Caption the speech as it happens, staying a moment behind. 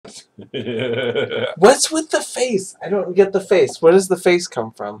What's with the face? I don't get the face. Where does the face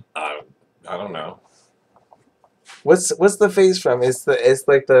come from? I don't know. What's the face from? It's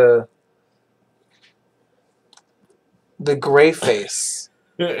like the gray face.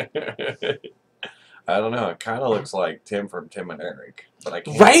 I don't know. It kind of looks like Tim from Tim and Eric, but I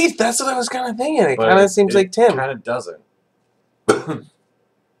can't. Right? That's what I was kind of thinking. It kind of seems like Tim. Kind of doesn't.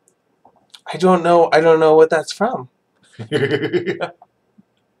 I don't know what that's from. Do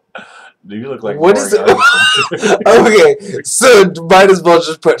you look like what is it? Okay, so might as well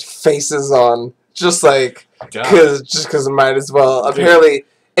just put faces on, just like because might as well. Apparently,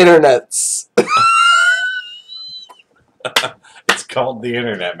 internets. It's called the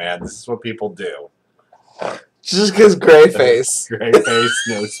internet, man. This is what people do. Just because gray face. Gray face,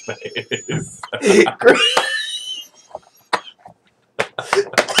 no space.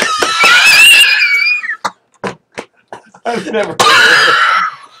 I've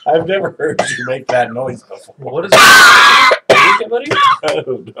never heard you make that noise before. What is it? Buddy? I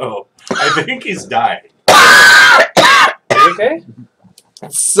don't know. I think he's dying. Are you okay?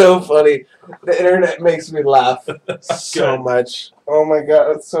 It's so funny. The internet makes me laugh so much. Oh my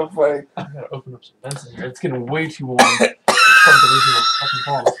god, it's so funny. I gotta open up some vents in here. It's getting way too warm. It's hard to believe I'm fucking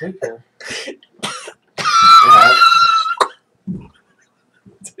falling asleep here. Yeah.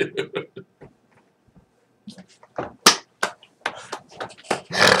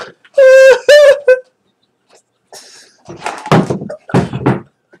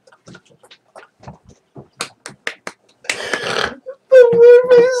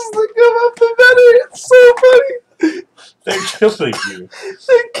 It's so funny. They're killing you.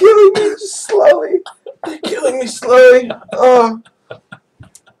 They're killing me slowly. They're killing me slowly. Oh.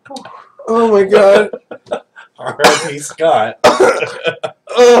 Oh my god. R.I.P. Scott.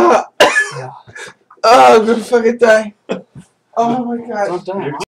 Oh, I'm gonna fucking die. Oh my god. Don't die.